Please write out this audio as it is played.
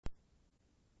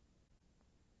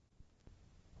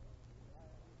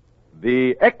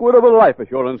The Equitable Life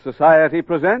Assurance Society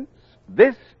presents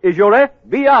This is Your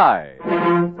FBI.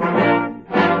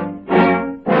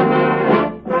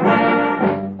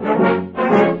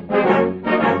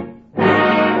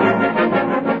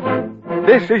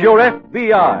 This is Your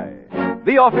FBI,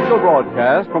 the official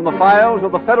broadcast from the files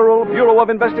of the Federal Bureau of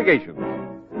Investigation.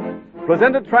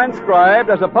 Presented transcribed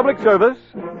as a public service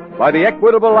by the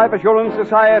Equitable Life Assurance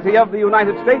Society of the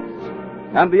United States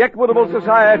and the Equitable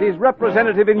Society's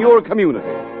representative in your community.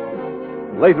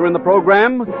 Later in the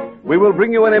program, we will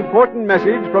bring you an important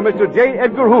message from Mr. J.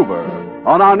 Edgar Hoover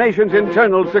on our nation's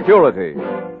internal security.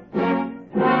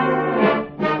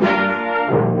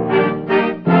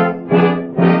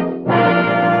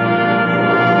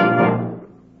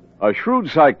 A shrewd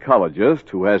psychologist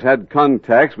who has had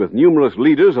contacts with numerous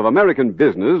leaders of American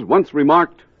business once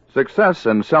remarked, "Success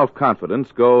and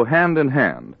self-confidence go hand in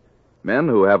hand. Men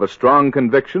who have a strong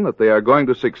conviction that they are going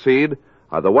to succeed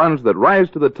are the ones that rise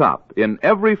to the top in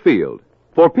every field."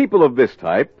 For people of this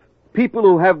type, people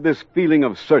who have this feeling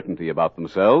of certainty about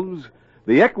themselves,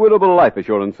 the Equitable Life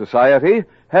Assurance Society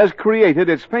has created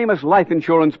its famous life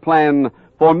insurance plan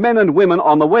for men and women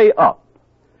on the way up.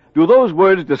 Do those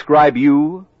words describe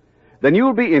you? Then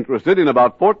you'll be interested in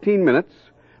about 14 minutes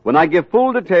when I give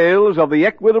full details of the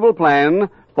Equitable plan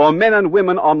for men and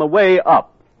women on the way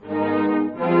up.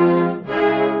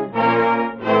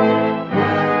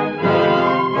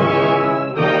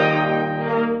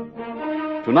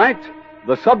 Tonight,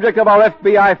 the subject of our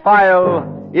FBI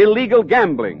file, illegal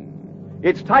gambling.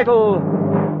 Its title,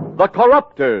 The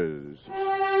Corruptors.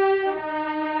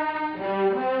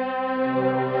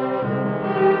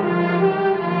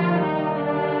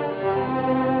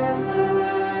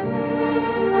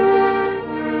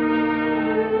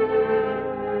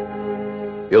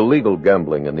 Illegal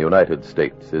gambling in the United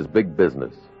States is big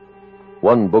business.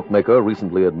 One bookmaker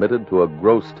recently admitted to a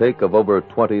gross take of over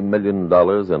 $20 million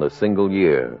in a single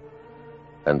year,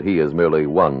 and he is merely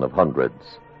one of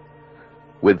hundreds.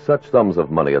 With such sums of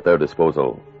money at their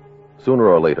disposal, sooner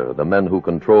or later the men who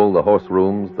control the horse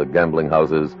rooms, the gambling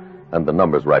houses, and the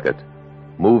numbers racket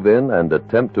move in and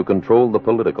attempt to control the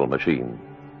political machine.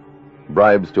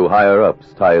 Bribes to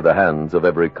higher-ups tie the hands of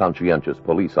every conscientious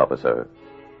police officer.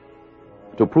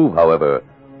 To prove, however,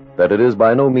 that it is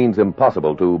by no means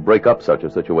impossible to break up such a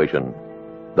situation,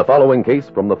 the following case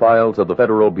from the files of the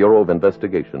Federal Bureau of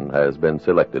Investigation has been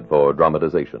selected for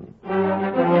dramatization.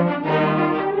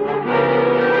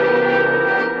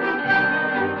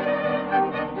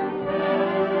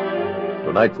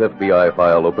 Tonight's FBI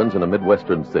file opens in a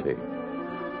Midwestern city.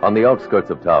 On the outskirts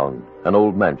of town, an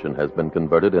old mansion has been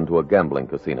converted into a gambling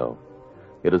casino.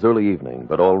 It is early evening,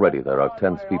 but already there are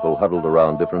tense people huddled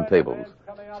around different tables,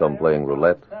 some playing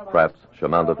roulette, craps,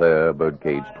 chemin de fer,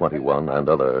 birdcage 21, and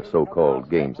other so-called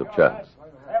games of chance.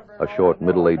 A short,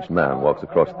 middle-aged man walks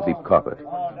across the deep carpet.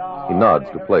 He nods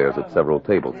to players at several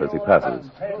tables as he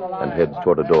passes and heads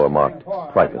toward a door marked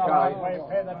Private.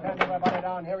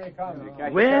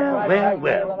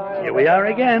 Well. Here we are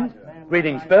again.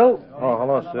 Greetings, Phil. Oh,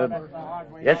 hello, Sid.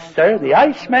 Yes, sir, the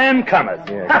Iceman cometh.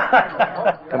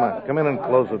 Yeah. Come in and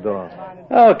close the door.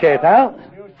 Okay, pal.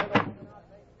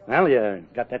 Well, you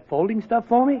got that folding stuff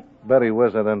for me? Betty,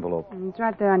 where's that envelope? It's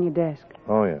right there on your desk.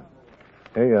 Oh, yeah.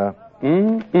 Here you are.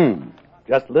 Mm-hmm.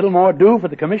 Just a little more due for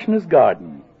the commissioner's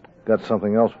garden. Got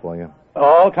something else for you.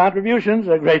 All contributions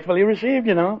are gratefully received,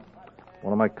 you know.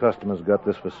 One of my customers got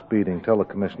this for speeding. Tell the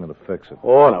commissioner to fix it.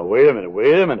 Oh, now, wait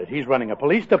a minute. He's running a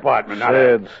police department.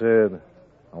 Sid.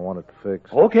 I want it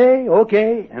fixed.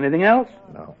 Okay. Anything else?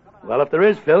 No. Well, if there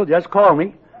is, Phil, just call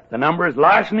me. The number is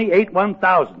larceny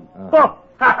 81000. Uh-huh.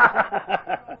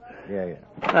 Yeah.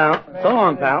 Well, so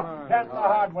long, pal. That's the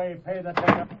hard way. Pay the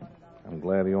ticket. I'm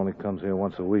glad he only comes here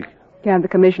once a week. Can't the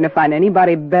commissioner find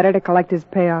anybody better to collect his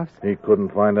payoffs? He couldn't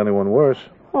find anyone worse.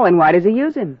 Well, then why does he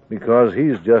use him? Because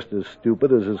he's just as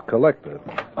stupid as his collector.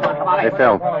 Hey,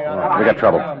 Phil, we got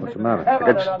trouble. What's the matter?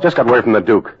 I just got word from the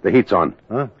Duke. The heat's on.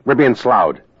 Huh? We're being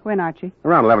sloughed. When, Archie?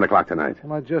 Around 11 o'clock tonight.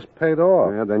 Well, I just paid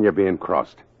off. Yeah, then you're being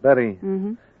crossed. Betty,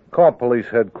 Mm-hmm. call police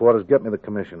headquarters. Get me the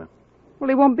commissioner. Well,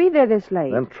 he won't be there this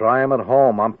late. Then try him at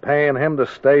home. I'm paying him to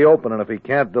stay open, and if he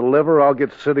can't deliver, I'll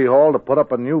get City Hall to put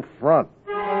up a new front.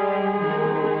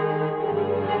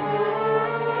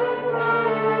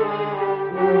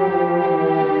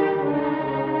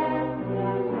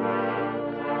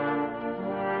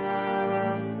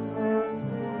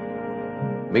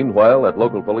 Meanwhile, at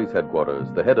local police headquarters,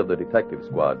 the head of the detective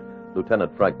squad,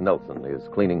 Lieutenant Frank Nelson, is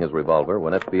cleaning his revolver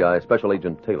when FBI Special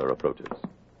Agent Taylor approaches.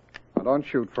 Now, don't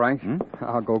shoot, Frank.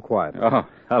 I'll go quiet. Oh,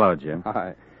 hello, Jim.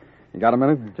 Hi. You got a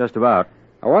minute? Just about.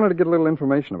 I wanted to get a little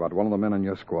information about one of the men in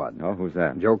your squad. Oh, who's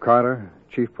that? Joe Carter.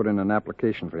 Chief put in an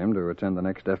application for him to attend the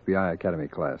next FBI Academy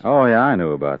class. Oh, yeah, I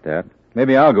knew about that.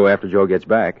 Maybe I'll go after Joe gets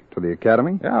back. To the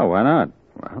Academy? Yeah, why not?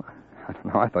 Well, I don't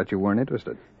know. I thought you weren't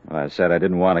interested. Well, I said I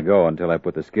didn't want to go until I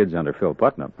put the skids under Phil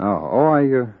Putnam.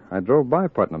 I drove by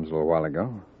Putnam's a little while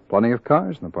ago. Plenty of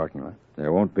cars in the parking lot.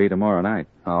 There won't be tomorrow night.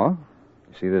 Oh?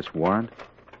 You see this warrant?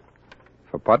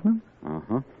 For Putnam?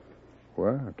 Uh-huh.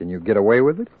 Well, can you get away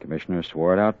with it? Commissioner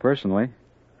swore it out personally.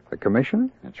 The commissioner?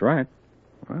 That's right.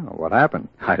 Well, what happened?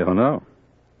 I don't know.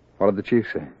 What did the chief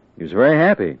say? He was very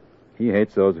happy. He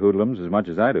hates those hoodlums as much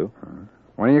as I do.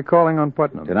 When are you calling on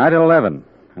Putnam? Tonight at 11.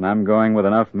 And I'm going with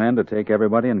enough men to take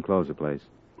everybody and close the place.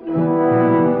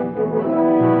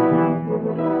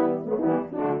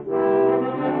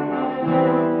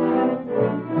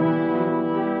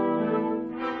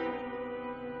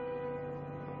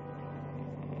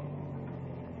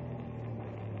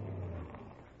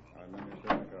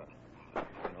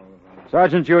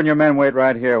 Sergeant, you and your men wait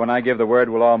right here. When I give the word,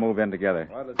 we'll all move in together.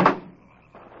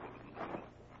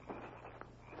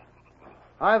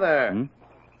 Hi there. Hmm?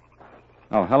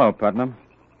 Oh, hello, Putnam.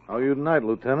 How are you tonight,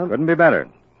 Lieutenant? Couldn't be better.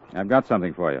 I've got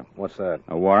something for you. What's that?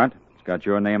 A warrant. It's got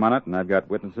your name on it, and I've got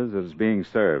witnesses that it's being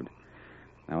served.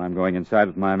 Now I'm going inside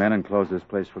with my men and close this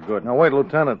place for good. Now, wait,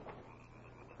 Lieutenant.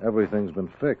 Everything's been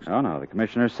fixed. Oh, no. The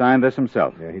commissioner signed this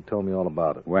himself. Yeah, he told me all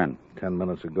about it. When? 10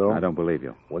 minutes ago. I don't believe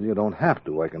you. Well, you don't have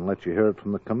to. I can let you hear it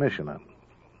from the commissioner.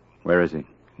 Where is he?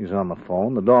 He's on the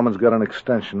phone. The doorman's got an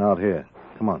extension out here.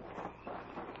 Come on.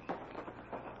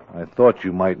 I thought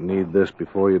you might need this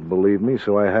before you'd believe me,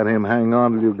 so I had him hang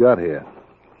on till you got here.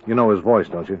 You know his voice,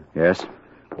 don't you? Yes.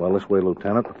 Well, this way,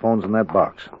 Lieutenant. The phone's in that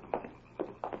box.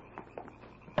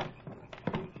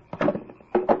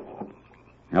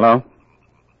 Hello?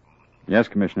 Yes,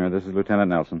 Commissioner. This is Lieutenant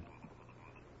Nelson.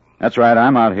 That's right.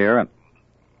 I'm out here and...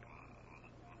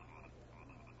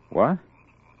 What?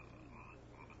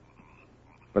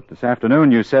 But this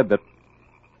afternoon you said that...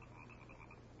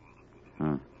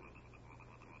 Huh.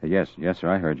 Yes, sir,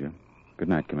 I heard you. Good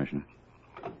night, Commissioner.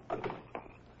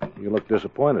 You look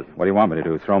disappointed. What do you want me to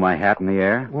do, throw my hat in the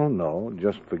air? Well, no,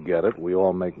 just forget it. We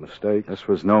all make mistakes. This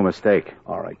was no mistake.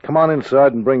 All right, come on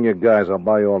inside and bring your guys. I'll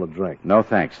buy you all a drink. No,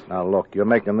 thanks. Now, look, you're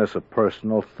making this a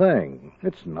personal thing.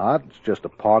 It's not. It's just a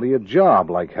part of your job,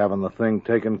 like having the thing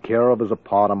taken care of is a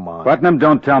part of mine. Putnam,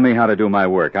 don't tell me how to do my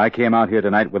work. I came out here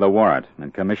tonight with a warrant.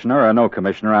 And Commissioner or no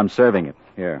Commissioner, I'm serving it.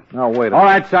 Here. Now, wait a minute. All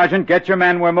right, Sergeant, get your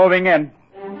men. We're moving in.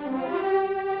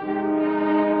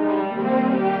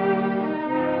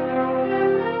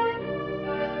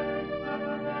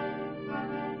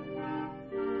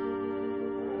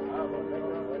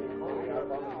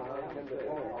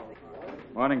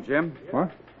 Morning, Jim. What?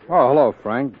 Oh, hello,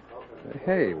 Frank.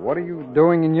 Hey, what are you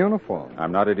doing in uniform?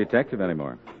 I'm not a detective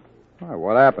anymore. Why,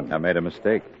 what happened? I made a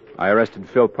mistake. I arrested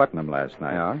Phil Putnam last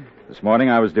night. Yeah? This morning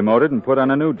I was demoted and put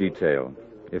on a new detail.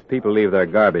 If people leave their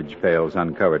garbage pails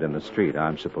uncovered in the street,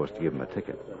 I'm supposed to give them a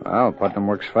ticket. Well, Putnam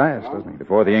works fast, doesn't he?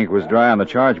 Before the ink was dry on the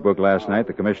charge book last night,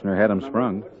 the commissioner had him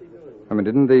sprung. I mean,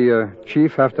 didn't the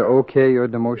chief have to okay your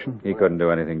demotion? He couldn't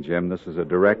do anything, Jim. This is a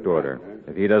direct order.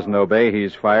 If he doesn't obey,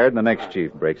 he's fired, and the next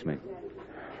chief breaks me.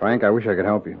 Frank, I wish I could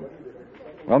help you.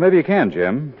 Well, maybe you can,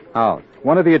 Jim. How?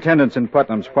 One of the attendants in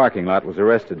Putnam's parking lot was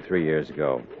arrested 3 years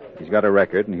ago. He's got a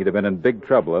record, and he'd have been in big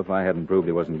trouble if I hadn't proved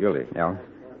he wasn't guilty. Yeah?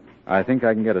 I think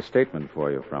I can get a statement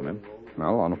for you from him.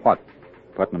 Well, on what?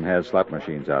 Putnam has slot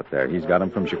machines out there. He's got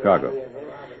them from Chicago.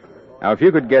 Now, if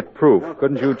you could get proof,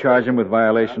 couldn't you charge him with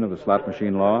violation of the slot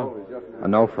machine law?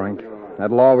 No, Frank. That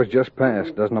law was just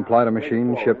passed. Doesn't apply to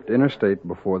machines shipped interstate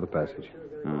before the passage.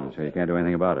 Oh, so you can't do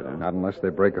anything about it, huh? Not unless they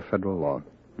break a federal law.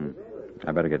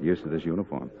 I better get used to this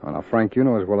uniform. Well, now, Frank, you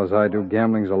know as well as I do,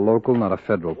 gambling's a local, not a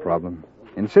federal problem.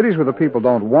 In cities where the people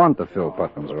don't want the Phil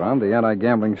Putnams around, the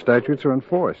anti-gambling statutes are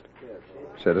enforced.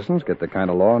 Citizens get the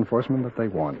kind of law enforcement that they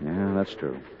want. Yeah, that's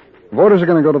true. Voters are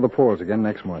going to go to the polls again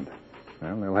next month.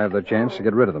 Well, they'll have their chance to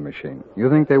get rid of the machine. You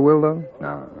think they will, though?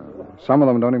 No. Some of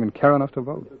them don't even care enough to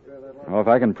vote. Well, if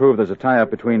I can prove there's a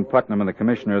tie-up between Putnam and the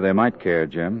commissioner, they might care,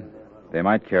 Jim. They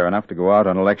might care enough to go out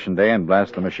on Election Day and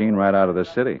blast the machine right out of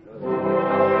this city.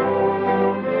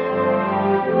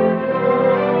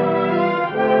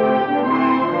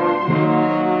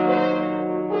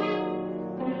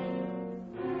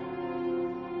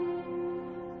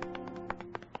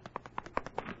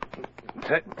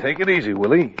 Take it easy,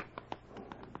 Willie.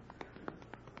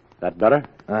 That better?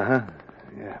 Uh-huh.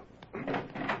 Yeah.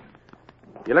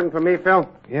 You looking for me, Phil?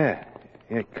 Yeah,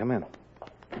 come in.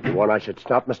 You want I should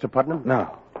stop Mr. Putnam?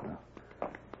 No.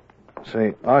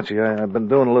 Say, Archie, I've been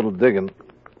doing a little digging.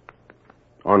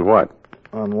 On what?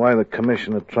 On why the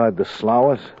commissioner tried to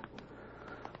slough us?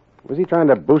 Was he trying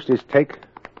to boost his take?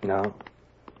 No.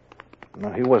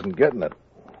 No, he wasn't getting it.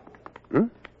 Hmm?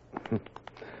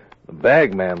 The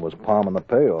bag man was palming the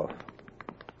payoff.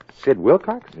 Sid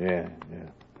Wilcox? Yeah.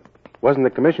 Wasn't the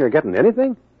commissioner getting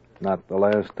anything? Not the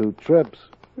last 2 trips.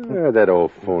 That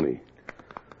old phony.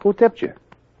 Who tipped you?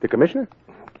 The commissioner?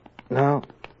 No.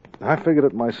 I figured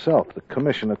it myself. The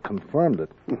commissioner confirmed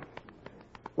it.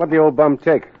 What'd the old bum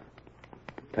take?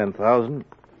 10,000.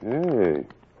 Hey.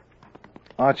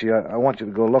 Archie, I want you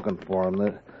to go looking for him.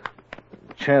 There's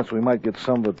a chance we might get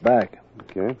some of it back.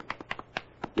 Okay.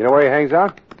 You know where he hangs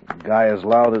out? A guy as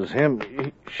loud as him,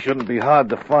 he shouldn't be hard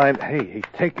to find. Hey,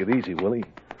 take it easy, Willie.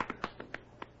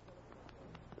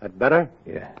 That better?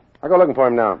 Yeah. I'll go looking for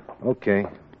him now. Okay.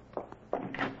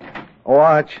 Oh,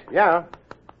 Arch, Yeah?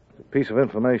 a piece of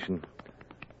information.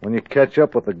 When you catch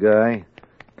up with the guy,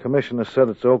 Commissioner said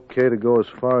it's okay to go as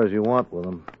far as you want with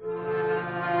him.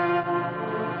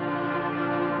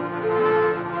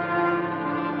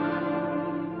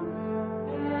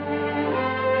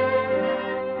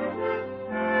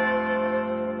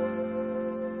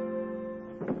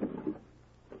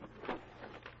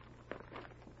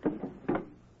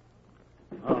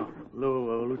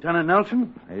 Lieutenant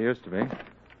Nelson? He used to be.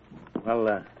 Well,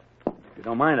 if you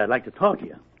don't mind, I'd like to talk to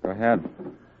you. Go ahead.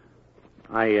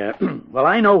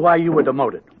 I know why you were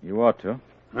demoted. You ought to.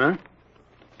 Huh?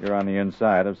 You're on the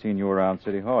inside. I've seen you around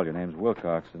City Hall. Your name's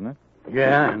Wilcox, isn't it?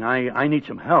 Yeah, and I need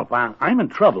some help. I'm in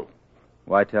trouble.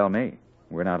 Why tell me?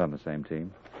 We're not on the same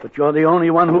team. But you're the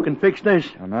only one who can fix this.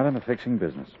 I'm not in the fixing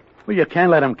business. Well, you can't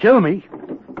let him kill me.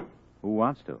 Who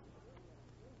wants to?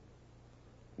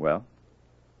 Well,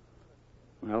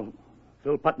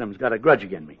 Phil Putnam's got a grudge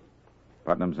against me.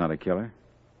 Putnam's not a killer.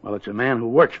 Well, it's a man who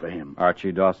works for him.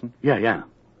 Archie Dawson? Yeah.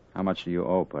 How much do you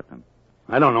owe Putnam?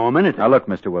 I don't know him anything. Now, look,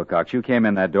 Mr. Wilcox, you came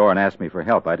in that door and asked me for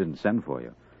help. I didn't send for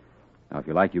you. Now, if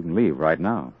you like, you can leave right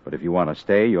now. But if you want to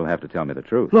stay, you'll have to tell me the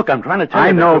truth. Look, I'm trying to tell you...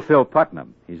 I know Phil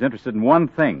Putnam. He's interested in one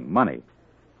thing, money.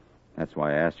 That's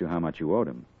why I asked you how much you owed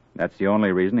him. That's the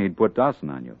only reason he'd put Dawson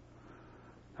on you.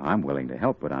 Now, I'm willing to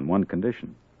help, but on one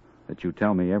condition. That you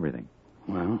tell me everything.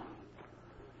 Well,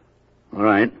 all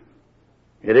right.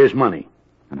 It is money.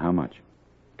 And how much?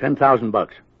 $10,000.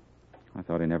 I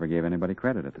thought he never gave anybody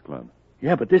credit at the club.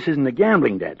 Yeah, but this isn't a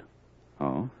gambling debt.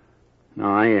 Oh? No,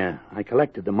 I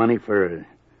collected the money for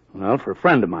a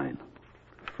friend of mine.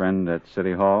 Friend at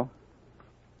City Hall?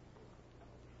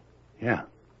 Yeah.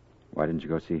 Why didn't you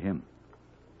go see him?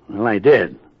 Well, I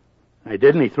did.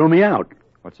 And he threw me out.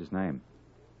 What's his name?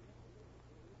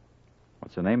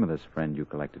 What's the name of this friend you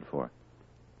collected for?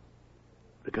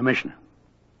 The commissioner.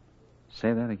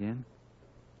 Say that again?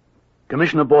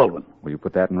 Commissioner Baldwin. Will you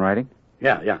put that in writing?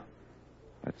 Yeah.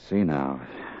 Let's see now.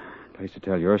 Place to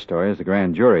tell your story is the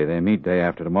grand jury. They meet day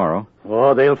after tomorrow.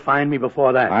 Oh, they'll find me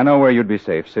before that. I know where you'd be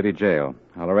safe, city jail.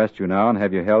 I'll arrest you now and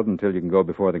have you held until you can go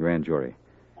before the grand jury.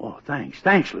 Oh, thanks.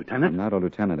 Thanks, Lieutenant. I'm not a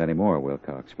lieutenant anymore,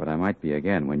 Wilcox, but I might be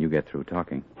again when you get through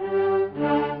talking.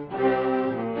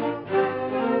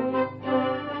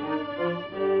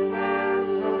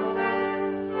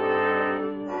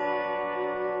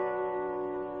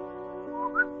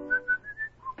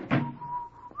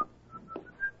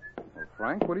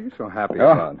 Frank, what are you so happy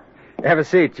about? Have a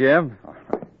seat, Jim.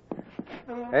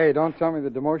 Hey, don't tell me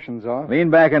the demotion's off. Lean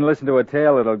back and listen to a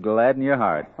tale that'll gladden your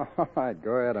heart. All right,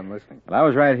 go ahead, I'm listening. Well, I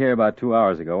was right here about 2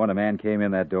 hours ago when a man came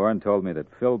in that door and told me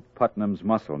that Phil Putnam's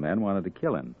muscle men wanted to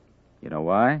kill him. You know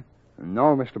why?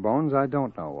 No, Mr. Bones, I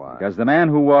don't know why. Because the man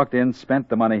who walked in spent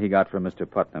the money he got from Mr.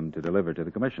 Putnam to deliver to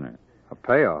the commissioner. A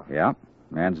payoff? Yeah.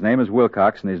 Man's name is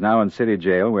Wilcox, and he's now in city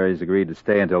jail where he's agreed to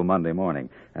stay until Monday morning.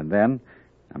 And then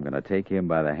I'm going to take him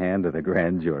by the hand to the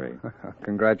grand jury.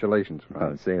 Congratulations, Frank.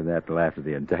 I'll save that till after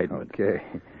the indictment. Okay.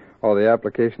 Oh, the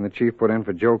application the chief put in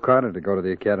for Joe Carter to go to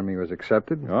the academy was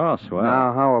accepted? Oh, swell.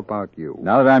 Now, how about you?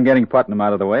 Now that I'm getting Putnam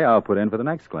out of the way, I'll put in for the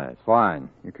next class. Fine.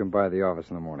 You come by the office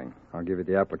in the morning. I'll give you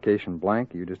the application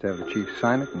blank. You just have the chief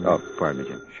sign it and... Oh, pardon me,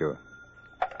 Jim. Sure.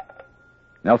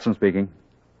 Nelson speaking.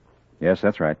 Yes,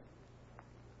 that's right.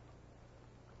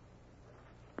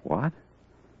 What?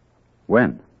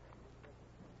 When?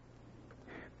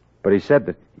 But he said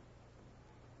that...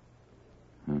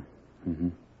 Mm-hmm.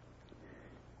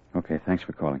 Okay, thanks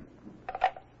for calling.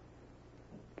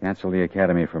 Cancel the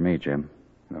academy for me, Jim.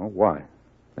 No, why?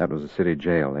 That was a city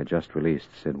jail. They just released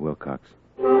Sid Wilcox.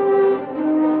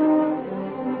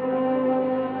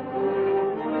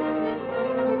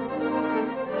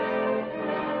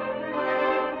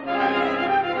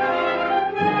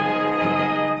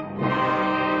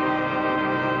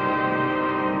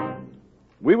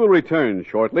 We will return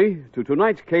shortly to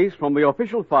tonight's case from the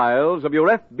official files of your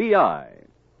FBI.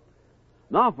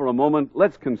 Now, for a moment,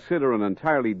 let's consider an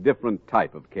entirely different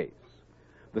type of case.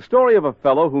 The story of a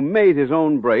fellow who made his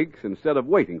own breaks instead of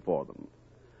waiting for them.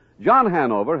 John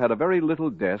Hanover had a very little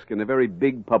desk in a very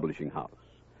big publishing house.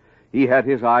 He had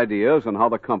his ideas on how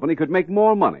the company could make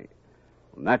more money.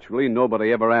 Naturally,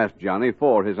 nobody ever asked Johnny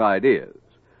for his ideas.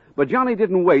 But Johnny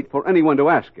didn't wait for anyone to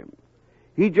ask him.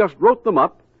 He just wrote them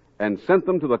up and sent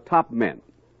them to the top men.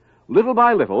 Little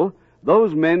by little,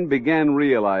 those men began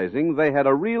realizing they had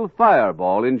a real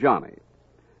fireball in Johnny.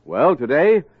 Well,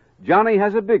 today, Johnny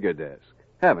has a bigger desk,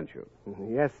 haven't you?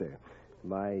 Yes, sir.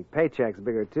 My paycheck's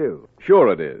bigger, too.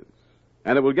 Sure it is.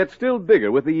 And it will get still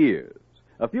bigger with the years.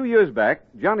 A few years back,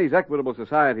 Johnny's Equitable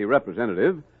Society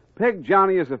representative pegged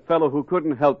Johnny as a fellow who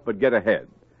couldn't help but get ahead.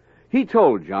 He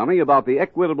told Johnny about the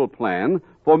Equitable Plan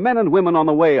for men and women on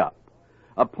the way up.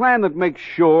 A plan that makes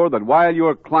sure that while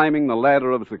you're climbing the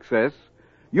ladder of success,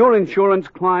 your insurance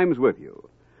climbs with you.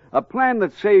 A plan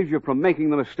that saves you from making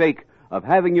the mistake of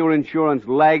having your insurance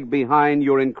lag behind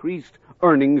your increased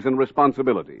earnings and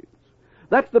responsibilities.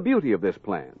 That's the beauty of this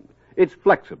plan. It's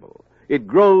flexible. It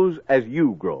grows as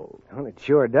you grow. Well, it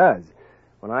sure does.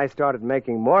 When I started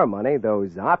making more money,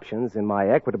 those options in my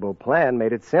Equitable Plan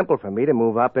made it simple for me to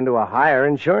move up into a higher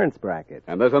insurance bracket.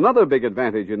 And there's another big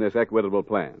advantage in this Equitable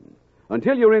Plan.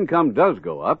 Until your income does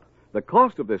go up, the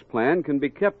cost of this plan can be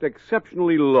kept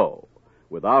exceptionally low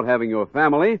without having your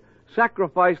family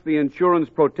sacrifice the insurance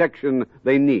protection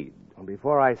they need. Well,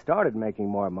 before I started making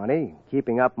more money,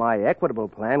 keeping up my Equitable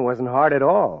Plan wasn't hard at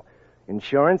all.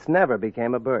 Insurance never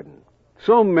became a burden.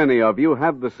 So many of you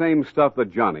have the same stuff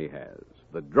that Johnny has.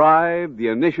 The drive, the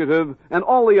initiative, and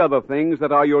all the other things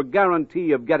that are your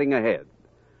guarantee of getting ahead.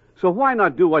 So why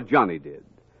not do what Johnny did?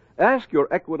 Ask your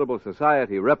Equitable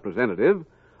Society representative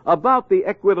about the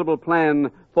Equitable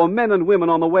Plan for men and women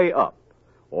on the way up.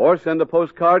 Or send a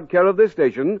postcard care of this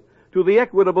station to the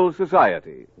Equitable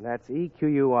Society. That's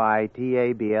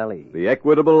EQUITABLE. The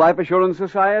Equitable Life Assurance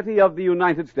Society of the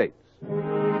United States.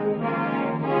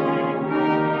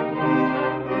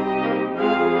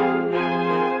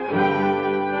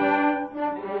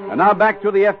 And now back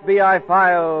to the FBI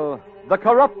file, The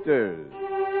Corruptors.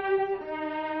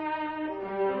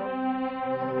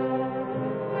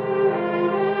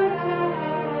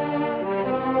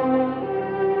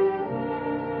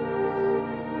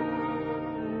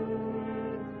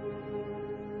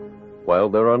 While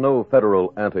there are no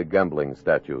federal anti-gambling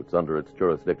statutes under its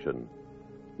jurisdiction,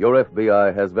 your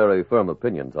FBI has very firm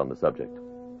opinions on the subject,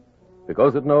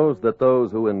 because it knows that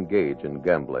those who engage in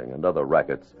gambling and other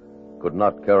rackets could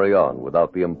not carry on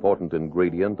without the important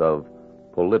ingredient of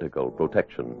political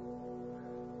protection.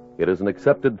 It is an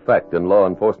accepted fact in law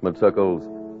enforcement circles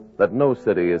that no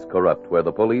city is corrupt where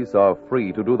the police are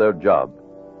free to do their job,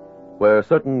 where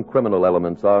certain criminal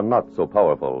elements are not so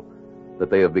powerful that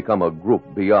they have become a group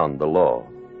beyond the law.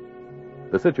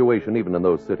 The situation, even in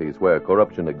those cities where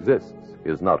corruption exists,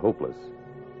 is not hopeless.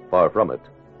 Far from it.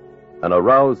 An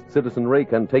aroused citizenry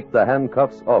can take the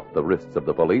handcuffs off the wrists of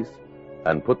the police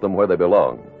and put them where they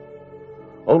belong.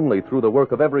 Only through the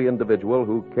work of every individual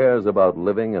who cares about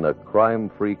living in a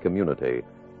crime-free community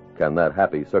can that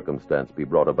happy circumstance be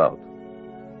brought about.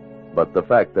 But the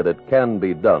fact that it can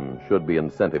be done should be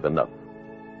incentive enough.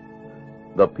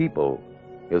 The people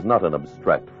is not an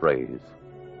abstract phrase.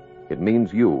 It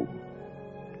means you,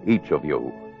 each of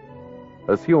you.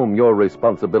 Assume your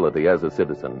responsibility as a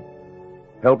citizen.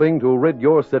 Helping to rid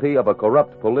your city of a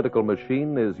corrupt political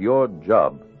machine is your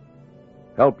job.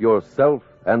 Help yourself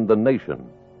and the nation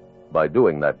by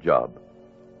doing that job,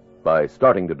 by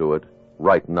starting to do it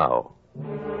right now.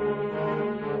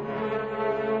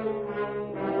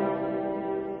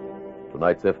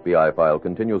 Tonight's FBI file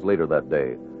continues later that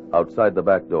day, outside the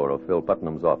back door of Phil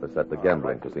Putnam's office at the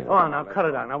gambling casino. Go on, now, cut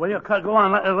it out. Now, will you? Go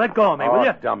on, let go of me, will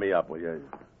you? Dummy up, will you?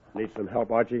 Need some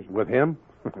help, Archie? With him?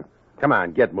 Come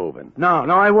on, get moving. No,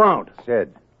 I won't.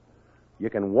 Sid, you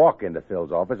can walk into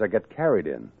Phil's office or get carried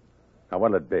in. Now,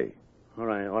 what'll it be? All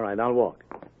right, I'll walk.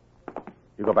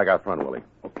 You go back out front, Willie.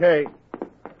 Okay.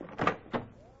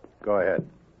 Go ahead.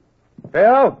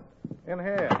 Phil? In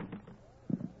here.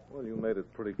 Well, you made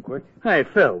it pretty quick. Hey,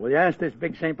 Phil, will you ask this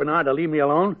big St. Bernard to leave me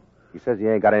alone? He says he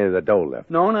ain't got any of the dough left.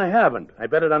 No, and I haven't. I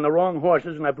bet it on the wrong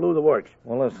horses, and I blew the works.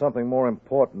 Well, there's something more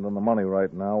important than the money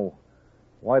right now.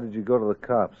 Why did you go to the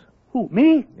cops? Who,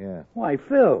 me? Yeah. Why,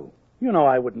 Phil, you know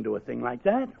I wouldn't do a thing like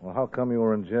that. Well, how come you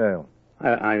were in jail?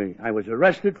 I was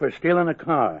arrested for stealing a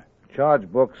car. Charge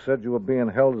book said you were being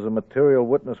held as a material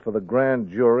witness for the grand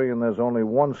jury, and there's only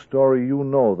one story you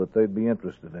know that they'd be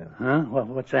interested in. Huh? Well,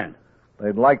 what's that?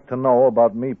 They'd like to know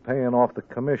about me paying off the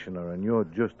commissioner, and you're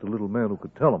just a little man who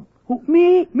could tell them. Who,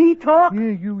 me? Me talk? Yeah,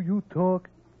 you talk.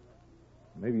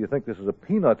 Maybe you think this is a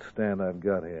peanut stand I've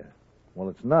got here. Well,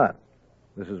 it's not.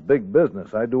 This is big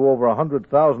business. I do over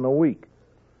 $100,000 a week.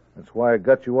 That's why I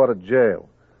got you out of jail.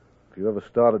 If you ever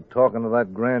started talking to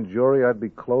that grand jury, I'd be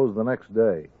closed the next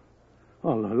day.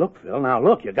 Oh, look, Phil. Now,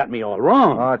 look, you got me all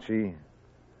wrong. Archie,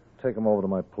 take him over to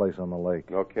my place on the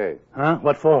lake. Okay. Huh?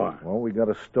 What for? Well, we got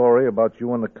a story about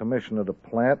you and the commissioner of the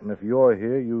plant, and if you're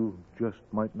here, you just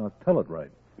might not tell it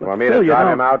right. You want me to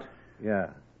drive him out? Yeah,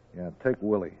 take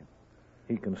Willie.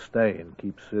 He can stay and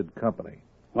keep Sid company.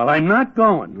 Well, I'm not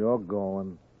going. You're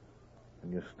going,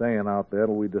 and you're staying out there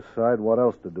till we decide what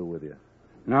else to do with you.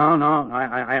 No,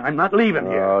 I'm not leaving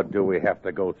here. Oh, do we have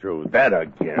to go through that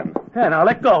again? Hey, now,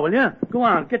 let go, will you? Go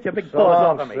on, get your big So paws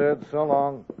long, off of me. Sid, so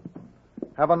long.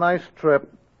 Have a nice trip.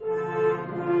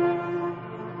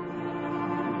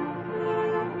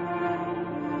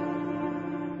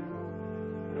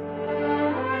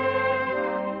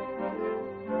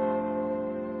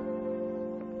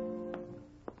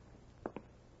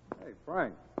 Hey,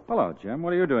 Frank. Hello, Jim.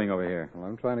 What are you doing over here? Well,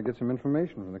 I'm trying to get some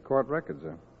information from the court records.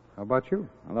 How about you?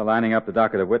 Well, they're lining up the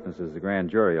docket of witnesses the grand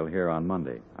jury will hear on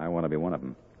Monday. I want to be one of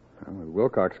them. Well, with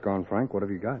Wilcox gone, Frank, what have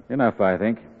you got? Enough, I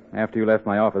think. After you left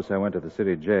my office, I went to the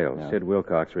city jail. Yeah. Sid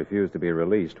Wilcox refused to be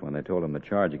released when they told him the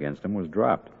charge against him was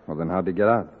dropped. Well, then how'd he get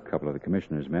out? A couple of the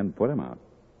commissioner's men put him out.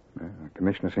 The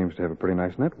commissioner seems to have a pretty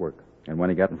nice network. And when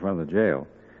he got in front of the jail,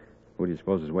 who do you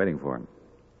suppose was waiting for him?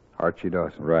 Archie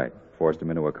Dawson. Right. Forced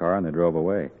him into a car and they drove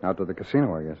away. Out to the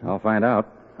casino, I guess. Huh? I'll find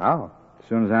out. How? As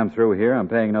soon as I'm through here, I'm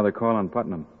paying another call on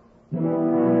Putnam.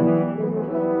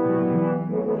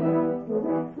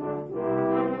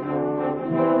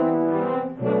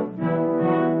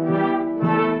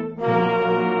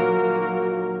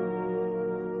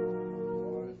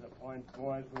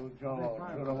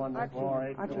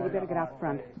 Archie, you better get out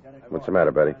front. What's the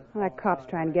matter, Betty? Well, that cop's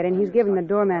trying to get in. He's giving the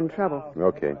doorman trouble.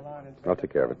 Okay. I'll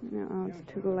take care of it. No, it's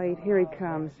too late. Here he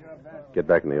comes. Get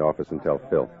back in the office and tell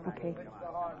Phil. Okay.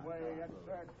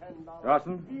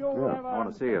 Dawson? Yeah. I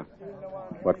want to see you.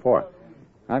 What for?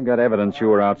 I've got evidence you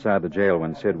were outside the jail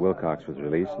when Sid Wilcox was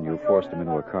released and you forced him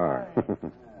into a car.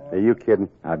 Are you kidding?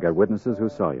 I've got witnesses who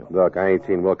saw you. Look, I ain't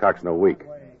seen Wilcox in a week.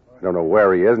 I don't know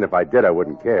where he is, and if I did, I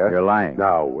wouldn't care. You're lying.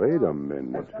 Now, wait a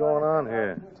minute. What's going on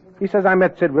here? He says I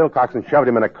met Sid Wilcox and shoved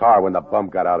him in a car when the bum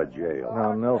got out of jail.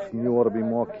 Now, Nelson, you ought to be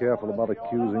more careful about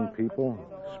accusing people,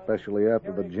 especially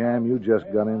after the jam you just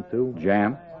got into.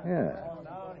 Jam? Yeah.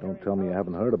 Don't tell me you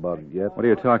haven't heard about it yet. What are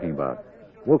you talking about?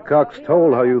 Wilcox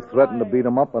told how you threatened to beat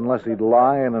him up unless he'd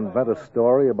lie and invent a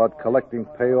story about collecting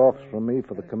payoffs from me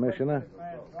for the commissioner.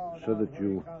 Said that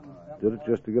you did it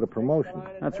just to get a promotion.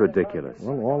 That's ridiculous.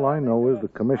 Well, all I know is the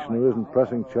commissioner isn't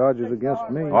pressing charges against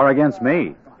me. Or against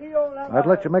me. I'd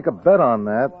let you make a bet on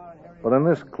that, but in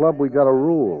this club we got a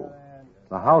rule.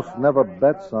 The house never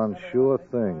bets on sure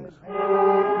things.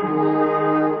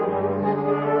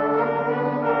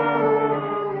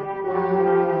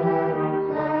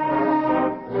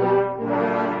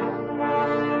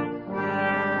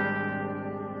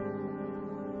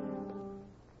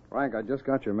 Frank, I just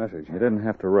got your message. You didn't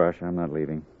have to rush. I'm not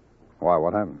leaving. Why?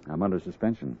 What happened? I'm under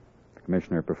suspension. The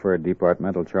commissioner preferred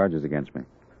departmental charges against me.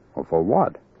 Well, for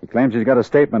what? He claims he's got a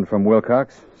statement from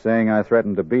Wilcox saying I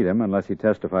threatened to beat him unless he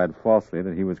testified falsely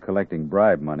that he was collecting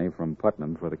bribe money from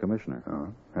Putnam for the commissioner.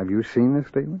 Oh. Have you seen this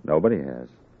statement? Nobody has.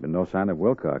 Been no sign of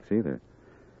Wilcox either.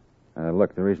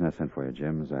 Look, the reason I sent for you,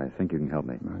 Jim, is I think you can help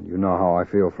me. Well, you know how I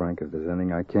feel, Frank. If there's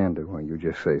anything I can do, well, you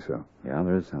just say so. Yeah,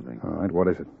 there is something. All right, what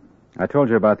is it? I told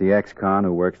you about the ex-con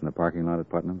who works in the parking lot at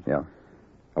Putnam's? Yeah.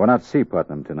 I went out to see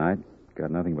Putnam tonight. Got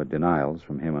nothing but denials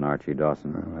from him and Archie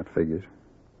Dawson. Well, that figures.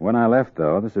 When I left,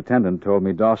 though, this attendant told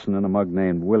me Dawson and a mug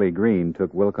named Willie Green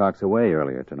took Wilcox away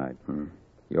earlier tonight.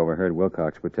 He overheard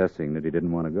Wilcox protesting that he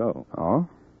didn't want to go. Oh?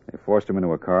 They forced him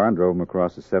into a car and drove him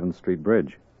across the 7th Street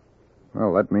Bridge.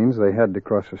 Well, that means they had to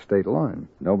cross a state line.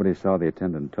 Nobody saw the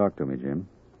attendant talk to me, Jim.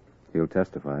 He'll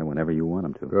testify whenever you want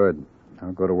him to. Good.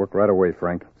 I'll go to work right away,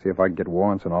 Frank. See if I can get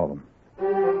warrants on all of them.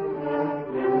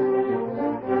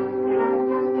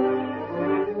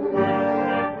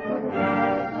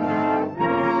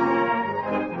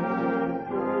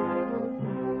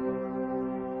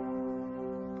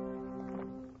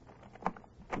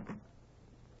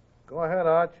 Go ahead,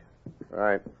 Arch. All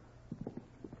right.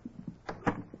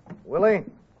 Willie?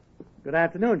 Good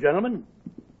afternoon, gentlemen.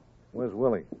 Where's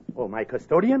Willie? Oh, my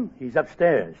custodian? He's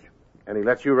upstairs. And he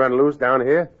lets you run loose down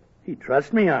here? He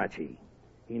trusts me, Archie.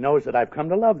 He knows that I've come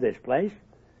to love this place.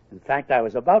 In fact, I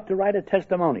was about to write a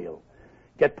testimonial.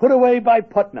 get put away by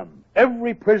Putnam.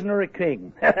 Every prisoner a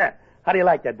king. How do you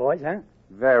like that, boys, huh?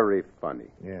 Very funny.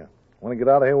 Yeah. Want to get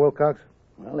out of here, Wilcox?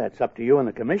 Well, that's up to you and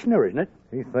the commissioner, isn't it?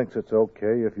 He thinks it's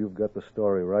okay if you've got the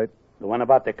story right. The one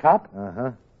about the cop?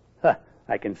 Uh-huh. Huh.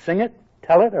 I can sing it,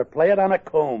 tell it, or play it on a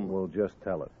comb. We'll just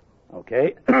tell it.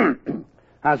 Okay.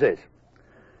 How's this?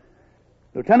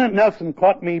 Lieutenant Nelson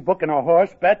caught me booking a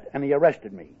horse bet, and he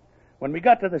arrested me. When we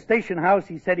got to the station house,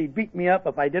 he said he'd beat me up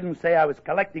if I didn't say I was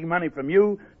collecting money from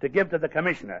you to give to the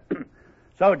commissioner.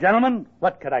 So, gentlemen,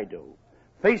 what could I do?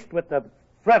 Faced with the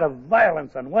threat of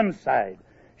violence on one side,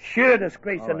 sheer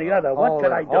disgrace on the other, what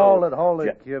could I do? Hold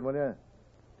it, kid, will you?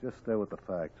 Just stay with the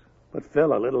facts. But,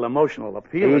 Phil, a little emotional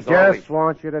appeal He is just always...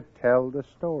 wants you to tell the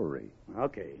story.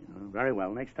 Okay, very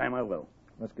well. Next time I will.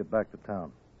 Let's get back to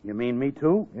town. You mean me,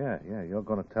 too? Yeah, you're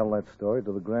going to tell that story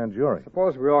to the grand jury.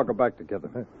 Suppose we all go back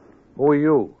together. Who are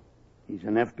you? He's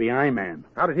an FBI man.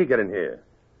 How did he get in here?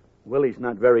 Willie's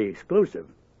not very exclusive.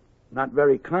 Not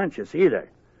very conscious, either.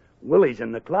 Willie's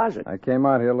in the closet. I came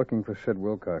out here looking for Sid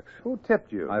Wilcox. Who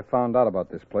tipped you? I found out about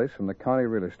this place from the county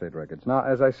real estate records. Now,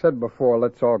 as I said before,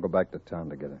 let's all go back to town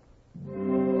together.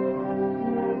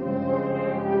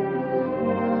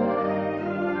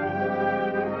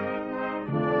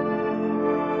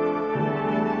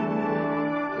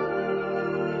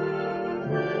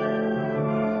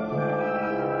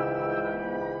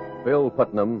 Bill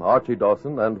Putnam, Archie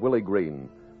Dawson, and Willie Green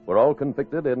were all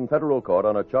convicted in federal court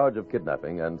on a charge of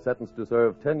kidnapping and sentenced to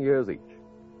serve 10 years each.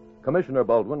 Commissioner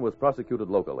Baldwin was prosecuted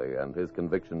locally, and his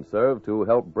conviction served to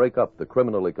help break up the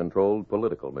criminally controlled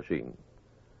political machine.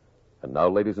 And now,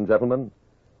 ladies and gentlemen,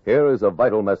 here is a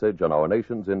vital message on our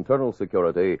nation's internal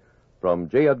security from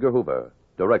J. Edgar Hoover,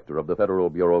 Director of the Federal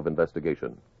Bureau of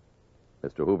Investigation.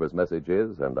 Mr. Hoover's message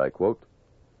is, and I quote,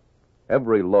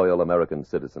 "Every loyal American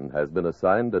citizen has been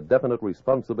assigned a definite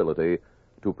responsibility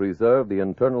to preserve the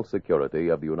internal security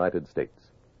of the United States.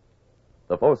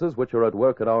 The forces which are at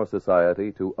work in our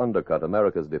society to undercut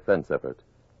America's defense effort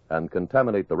and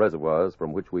contaminate the reservoirs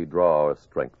from which we draw our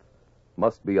strength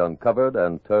must be uncovered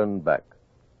and turned back.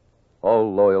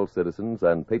 All loyal citizens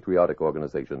and patriotic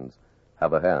organizations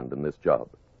have a hand in this job.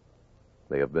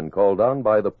 They have been called on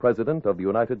by the President of the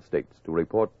United States to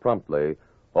report promptly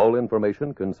all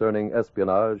information concerning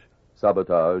espionage,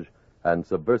 sabotage, and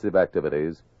subversive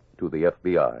activities to the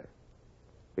FBI.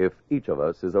 If each of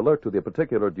us is alert to the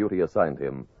particular duty assigned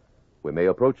him, we may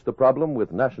approach the problem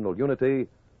with national unity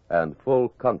and full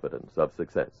confidence of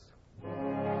success."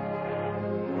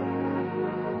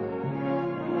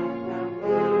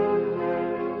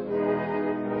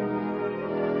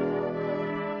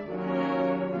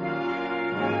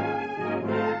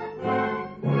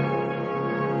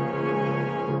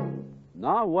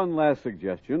 Now, one last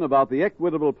suggestion about the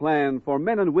equitable plan for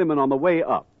men and women on the way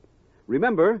up.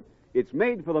 Remember, it's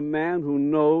made for the man who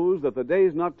knows that the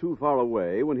day's not too far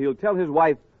away when he'll tell his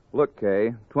wife, Look,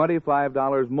 Kay,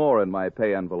 $25 more in my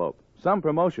pay envelope. Some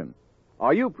promotion.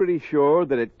 are you pretty sure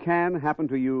that it can happen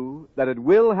to you, that it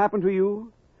will happen to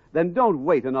you? Then don't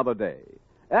wait another day.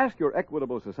 Ask your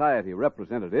Equitable Society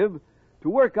representative to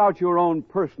work out your own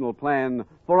personal plan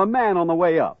for a man on the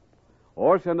way up.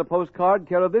 Or send a postcard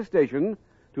care of this station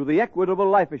to the Equitable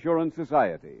Life Assurance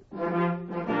Society.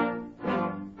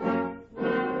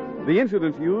 The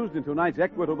incidents used in tonight's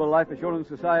Equitable Life Assurance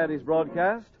Society's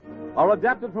broadcast are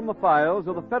adapted from the files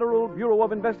of the Federal Bureau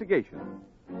of Investigation.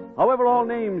 However, all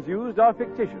names used are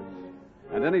fictitious,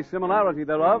 and any similarity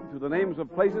thereof to the names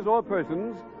of places or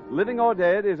persons, living or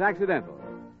dead, is accidental.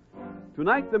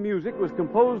 Tonight, the music was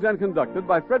composed and conducted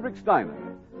by Frederick Steiner.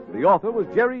 The author was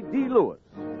Jerry D. Lewis.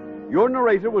 Your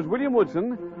narrator was William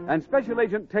Woodson, and Special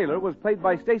Agent Taylor was played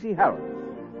by Stacey Harris.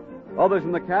 Others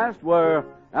in the cast were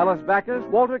Alice Backus,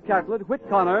 Walter Catlett, Whit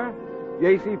Connor,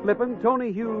 J.C. Flippen,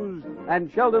 Tony Hughes,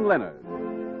 and Sheldon Leonard.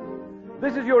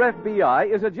 This Is Your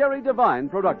FBI is a Jerry Devine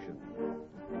production.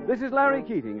 This is Larry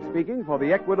Keating speaking for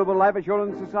the Equitable Life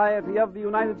Assurance Society of the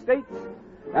United States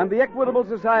and the Equitable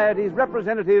Society's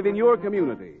representative in your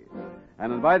community,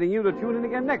 and inviting you to tune in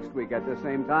again next week at the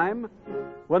same time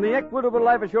when the Equitable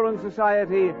Life Assurance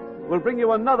Society will bring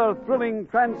you another thrilling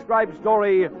transcribed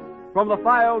story from the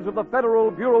files of the Federal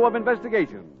Bureau of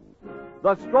Investigation.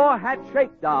 The Straw Hat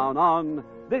Shakedown on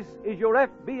This Is Your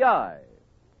FBI.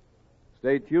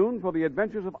 Stay tuned for the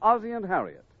adventures of Ozzie and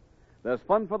Harriet. There's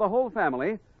fun for the whole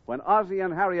family when Ozzie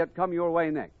and Harriet come your way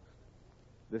next.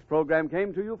 This program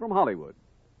came to you from Hollywood.